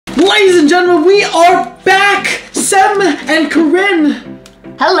Ladies and gentlemen, we are back! Sem and Corinne!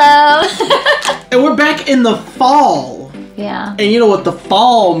 Hello! And we're back in the fall. Yeah. And you know what the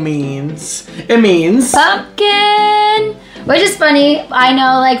fall means. It means... pumpkin! Which is funny. I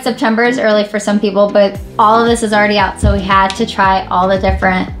know like September is early for some people, but all of this is already out, so we had to try all the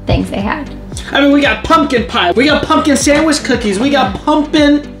different things they had. I mean, we got pumpkin pie, we got pumpkin sandwich cookies, we got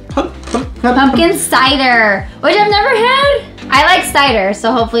pumpkin cider, which I've never had. I like cider,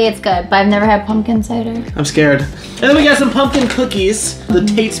 so hopefully it's good, but I've never had pumpkin cider. I'm scared. And then we got some pumpkin cookies, the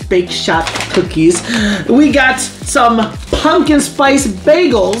Tate's Bake Shop cookies. We got some pumpkin spice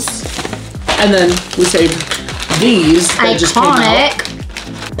bagels, and then we saved these that just came out.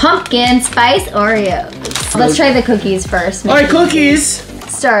 Pumpkin spice Oreos. Let's try the cookies first. All right, cookies.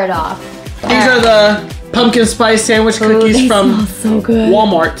 Start it off. These are the pumpkin spice sandwich cookies they from smell so good.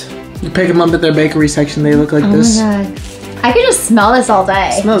 Walmart. You pick them up at their bakery section. They look like this. Oh my god. I could just smell this all day.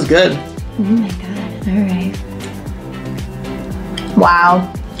 It smells good. Oh my god. All right.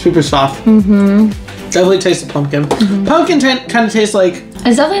 Wow. Super soft. Definitely tastes the pumpkin. Pumpkin kind of tastes like...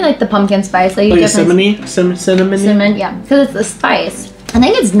 It's definitely like the pumpkin spice. Like a cinnamon? Cinnamon, yeah. Because it's the spice. I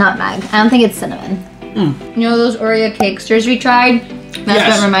think it's nutmeg. I don't think it's cinnamon. You know those Oreo cakesters we tried? That's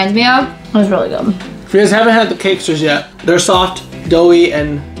what it reminds me of. It was really good. If you guys haven't had the cakesters yet, they're soft, doughy,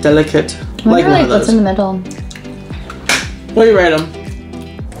 and delicate. Like one of those. What's in the middle? What do you rate them?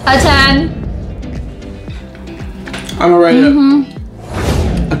 A 10. I'm gonna rate it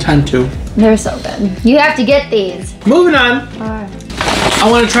a 10 too. They're so good. You have to get these. Moving on. I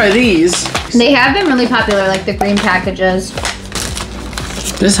want to try these. They have been really popular, like the green packages.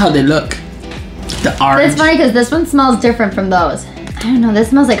 This is how they look. The orange. It's funny because this one smells different from those. I don't know, this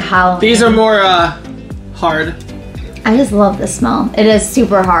smells like Halloween. These are more hard. I just love the smell. It is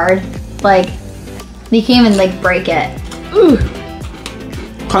super hard. Like, you can't even like break it. Ooh.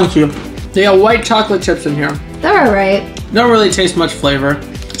 Crunchy. They got white chocolate chips in here. They're alright. Don't really taste much flavor.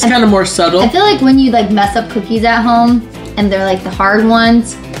 It's kind of more subtle. I feel like when you like mess up cookies at home and they're like the hard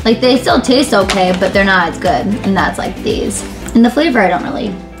ones, like they still taste okay, but they're not as good. And that's like these. And the flavor I don't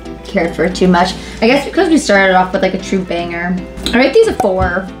really care for too much. I guess because we started off with like a true banger. I rate these a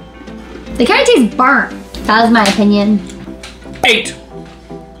 4. They kind of taste burnt. That was my opinion. 8.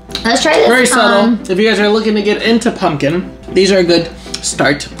 Let's try this. Very subtle. If you guys are looking to get into pumpkin, these are a good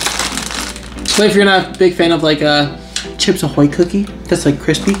start. But if you're not a big fan of like a Chips Ahoy cookie that's like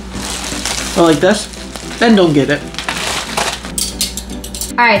crispy, or like this, then don't get it.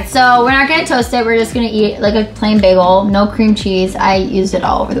 Alright, so we're not gonna toast it, we're just gonna eat like a plain bagel, no cream cheese. I used it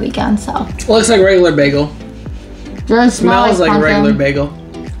all over the weekend, so. Looks like regular bagel. Doesn't smell Smells like pumpkin. regular bagel.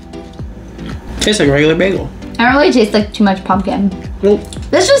 Tastes like regular bagel. I don't really taste like too much pumpkin. Nope.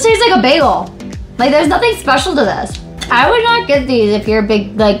 This just tastes like a bagel. Like there's nothing special to this. I would not get these if you're a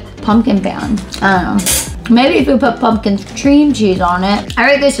big like pumpkin fan. I don't know. Maybe if we put pumpkin cream cheese on it. I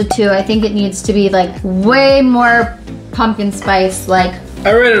rate this a 2. I think it needs to be like way more pumpkin spice. Like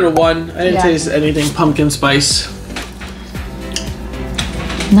I rated a 1. I didn't taste anything pumpkin spice.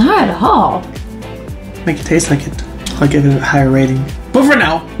 not at all. Make it taste like it. I'll give it a higher rating. But for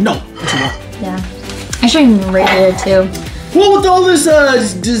now, no. Yeah. I should even rate it a 2. Well, with all this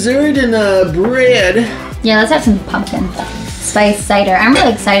dessert and bread, Yeah, let's have some pumpkin spice cider. I'm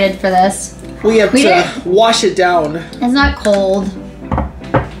really excited for this. we have to wash it down. It's not cold.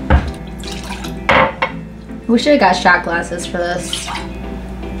 We should have got shot glasses for this.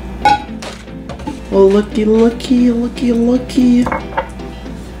 Oh, looky, looky, looky, looky.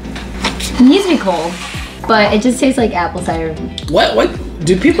 It needs to be cold, but it just tastes like apple cider. What?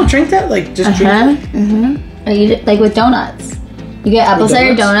 Do people drink that? Like, just drink it? Or you like with donuts. You get apple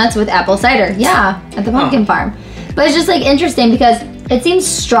cider donuts with apple cider. Yeah, at the pumpkin farm. But it's just like interesting because it seems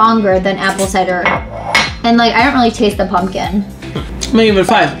stronger than apple cider. And like, I don't really taste the pumpkin. I'm gonna give it a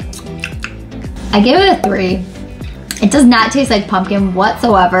 5. I give it a 3. It does not taste like pumpkin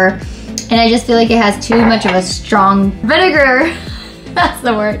whatsoever. And I just feel like it has too much of a strong vinegar. That's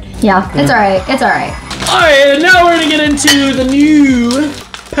the word. Yeah, it's alright. It's alright. Alright, and now we're gonna get into the new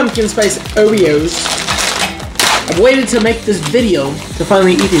pumpkin spice Oreos. I've waited to make this video to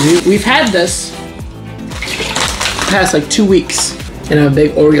finally eat these. We've had this past like 2 weeks, and I'm a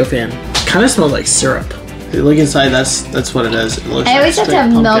big Oreo fan. Kind of smells like syrup. If you look inside, that's what it is. It looks I always have to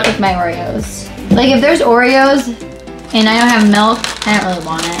have milk with my Oreos. Like if there's Oreos and I don't have milk, I don't really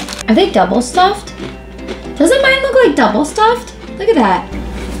want it. Are they double stuffed? Doesn't mine look like double stuffed? Look at that.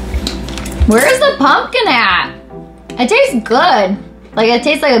 Where is the pumpkin at? It tastes good. Like it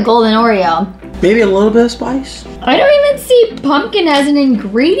tastes like a golden Oreo. Maybe a little bit of spice. I don't even see pumpkin as an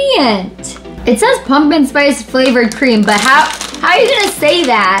ingredient. It says pumpkin spice flavored cream, but how How are you gonna say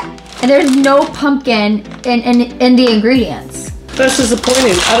that and there's no pumpkin in the ingredients? That's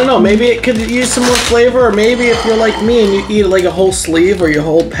disappointing. I don't know. Maybe it could use some more flavor, or maybe if you're like me and you eat like a whole sleeve or your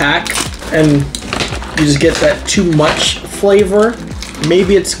whole pack, and you just get that too much flavor.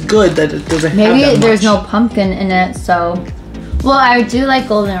 Maybe it's good that it doesn't have that Maybe there's much. no pumpkin in it, so. Well, I do like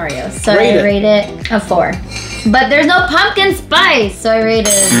golden Oreos, so I rate it a 4. But there's no pumpkin spice, so I rate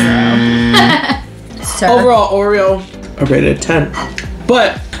it a 0. So. Overall, Oreo, I rated a 10.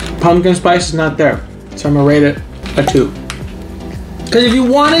 But pumpkin spice is not there, so I'm gonna rate it a 2. Because if you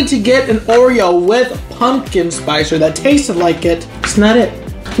wanted to get an Oreo with pumpkin spice or that tasted like it, it's not it.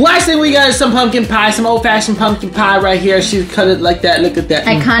 Last thing we got is some pumpkin pie, some old-fashioned pumpkin pie right here. She cut it like that. Look at that.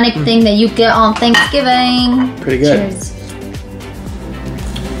 Iconic thing that you get on Thanksgiving. Pretty good. Cheers.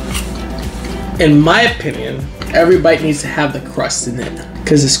 In my opinion, every bite needs to have the crust in it.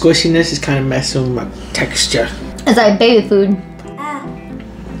 Because the squishiness is kind of messing with my texture. It's like baby food.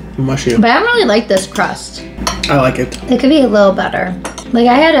 Mushy. But I don't really like this crust. I like it. It could be a little better. Like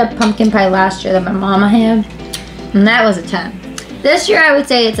I had a pumpkin pie last year that my mama had, and that was a 10. This year I would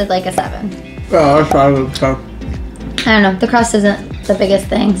say it's like a 7. Oh, that's probably so. I don't know, the crust isn't the biggest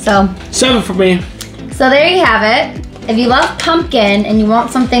thing, so. 7 for me. So there you have it. If you love pumpkin and you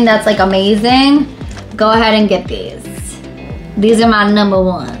want something that's like amazing, go ahead and get these. These are my number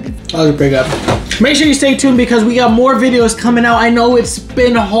 1. That was pretty good. Make sure you stay tuned because we got more videos coming out. I know it's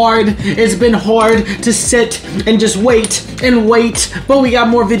been hard. It's been hard to sit and just wait and wait. But we got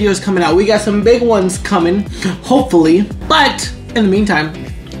more videos coming out. We got some big ones coming, hopefully. But in the meantime,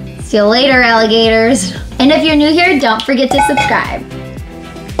 see you later, alligators. And if you're new here, don't forget to subscribe.